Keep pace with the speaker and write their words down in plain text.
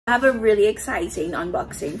I have a really exciting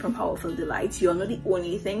unboxing from Powerful Delights. You all know the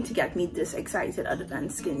only thing to get me this excited other than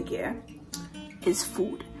skincare is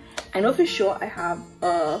food. I know for sure I have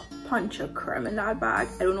a punch of creme in that bag.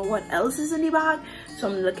 I don't know what else is in the bag, so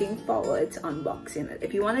I'm looking forward to unboxing it.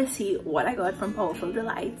 If you want to see what I got from Powerful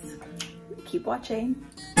Delights, keep watching.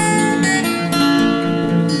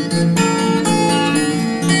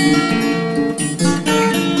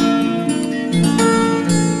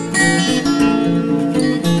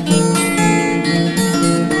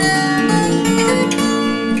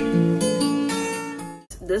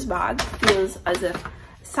 This bag feels as if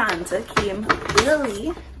Santa came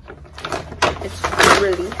early. It's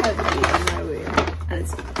really heavy in my way, and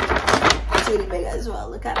it's really big as well.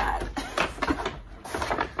 Look at that.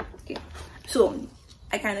 Okay, so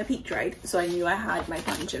I kind of peeked, right? So I knew I had my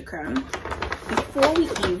punch of creme. Before we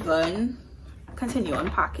even continue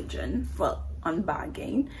on packaging, well, on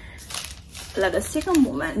bagging, let us take a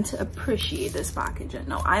moment to appreciate this packaging.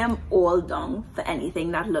 Now, I am all down for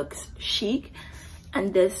anything that looks chic,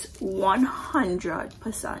 and this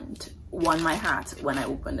 100% won my hat when I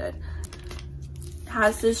opened it. It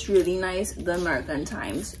has this really nice The American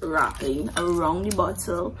Times wrapping around the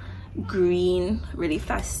bottle, green, really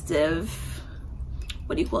festive,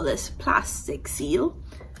 what do you call this, plastic seal,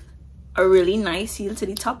 a really nice seal to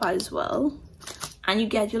the top as well, and you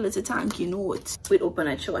get your little thank you note. We'll open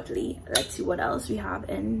it shortly. Let's see what else we have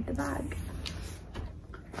in the bag.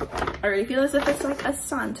 I really feel as if it's like a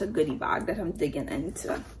Santa goodie bag that I'm digging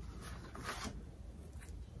into.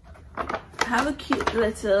 I have a cute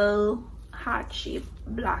little heart-shaped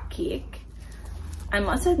black cake. I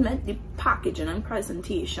must admit, the packaging and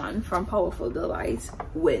presentation from Powerful Delights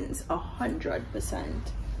wins 100%.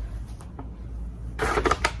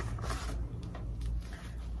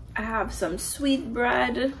 I have some sweet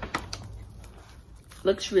bread.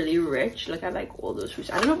 Looks really rich. Look, I like all those fruits.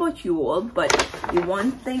 I don't know about you all, but the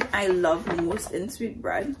one thing I love most in sweet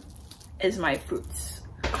bread is my fruits.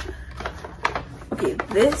 Okay,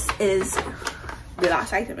 this is the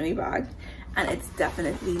last item in the bag, and it's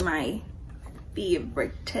definitely my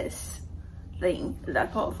favoriteest thing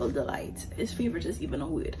that Powerful Delights is. Favorite is even a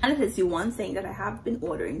word, and it is the one thing that I have been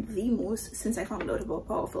ordering the most since I found out about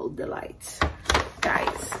Powerful Delights.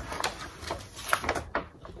 Guys,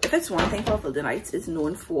 if it's one thing Powerful Delights is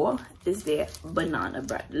known for, is their banana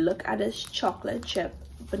bread. Look at this chocolate chip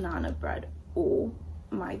banana bread. Oh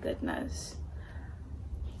my goodness,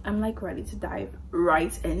 I'm like ready to dive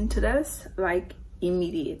right into this, like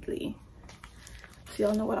immediately. So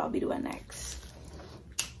y'all know what I'll be doing next.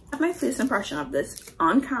 I have my first impression of this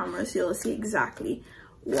on camera, so you'll see exactly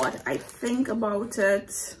what I think about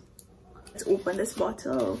it. Let's open this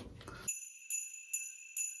bottle.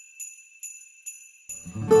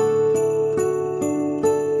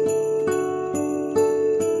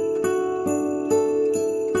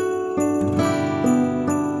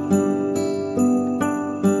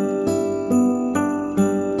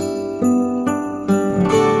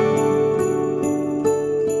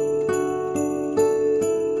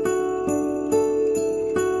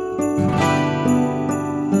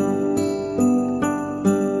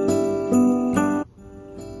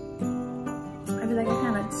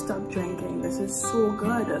 Stop drinking. This is so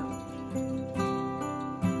good.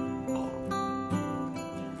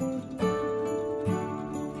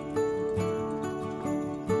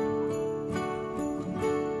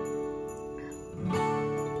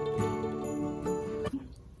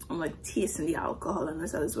 I'm like tasting the alcohol in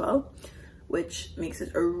this as well, which makes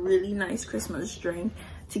it a really nice Christmas drink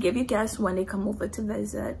to give your guests when they come over to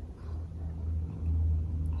visit.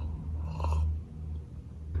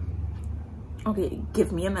 Okay,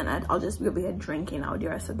 give me a minute. I'll just be here drinking out the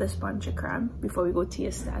rest of this bunch of creme before we go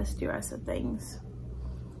taste test the rest of things.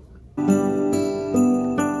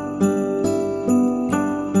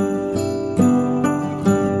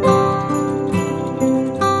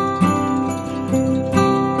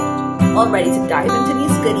 All ready to dive into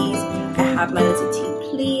these goodies. I have my little tea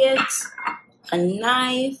plate, a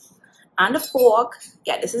knife, and a fork.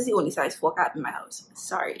 Yeah, this is the only size fork I have in my house.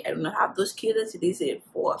 Sorry, I do not have those cute little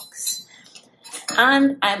forks.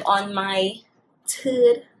 And I'm on my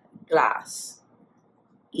third glass.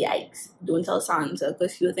 Yikes. Don't tell Santa,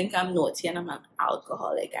 because he'll think I'm naughty and I'm an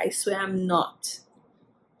alcoholic. I swear I'm not.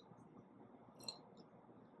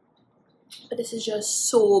 But this is just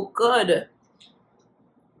so good.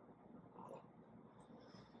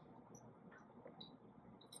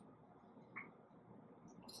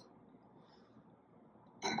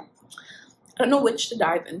 I don't know which to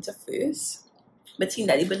dive into first, but seeing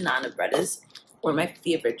that the banana bread is one of my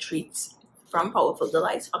favorite treats from Powerful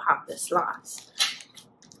Delights, I'll have this last.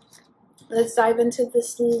 let's dive into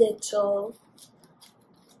this little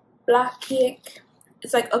black cake.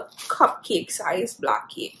 It's like a cupcake size black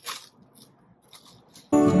cake.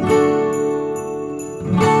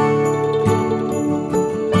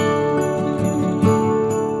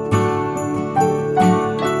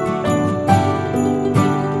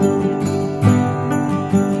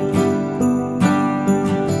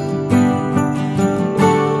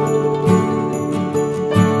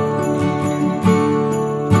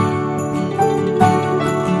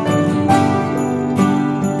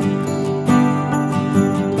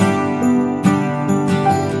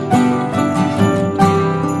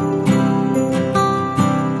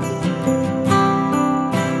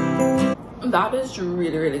 That is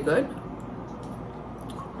really good.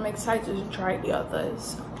 I'm excited to try the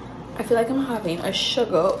others. I feel like I'm having a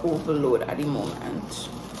sugar overload at the moment.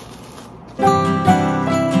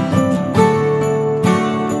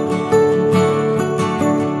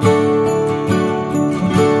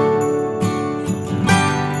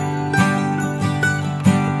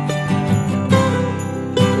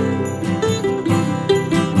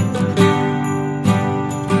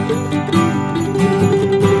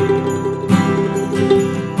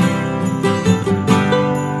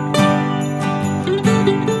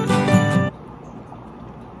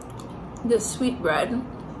 The sweetbread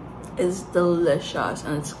is delicious,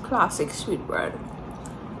 and it's classic sweetbread.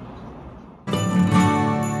 I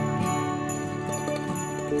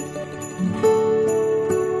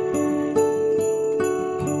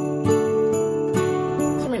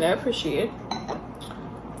mean, I appreciate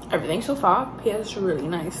everything so far. Pairs really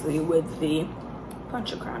nicely with the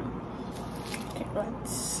punch of crème. Okay,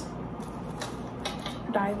 let's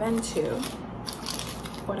dive into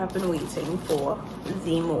what I've been waiting for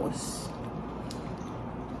the most.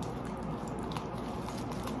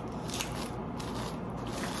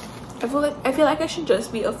 I feel like I should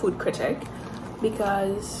just be a food critic,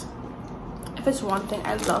 because if it's one thing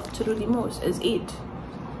I love to do the most is eat,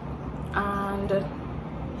 and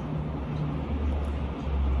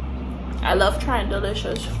I love trying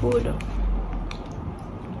delicious food.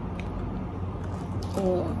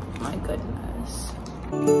 Oh my goodness.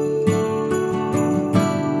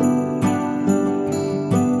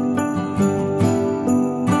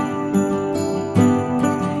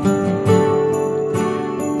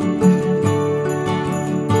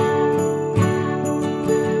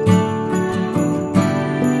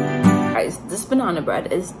 This banana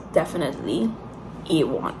bread is definitely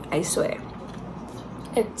A1, I swear.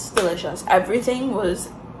 It's delicious. Everything was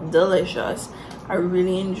delicious. I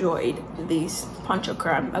really enjoyed these pancho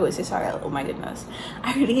crème. I would say sorry, oh my goodness.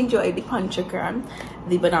 I really enjoyed the pancho crème.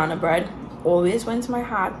 The banana bread always wins my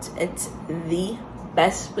heart. It's the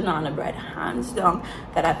best banana bread, hands down,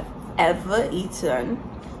 that I've ever eaten.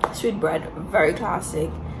 Sweet bread, very classic.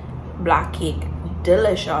 Black cake,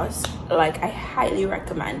 delicious. Like, I highly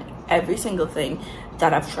recommend every single thing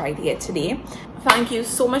that I've tried here today. Thank you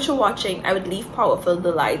so much for watching. I would leave Powerful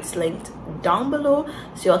Delights linked down below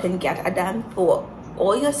so y'all can get a them for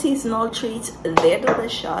all your seasonal treats. They're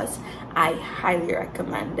delicious. I highly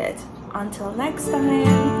recommend it. Until next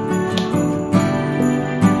time.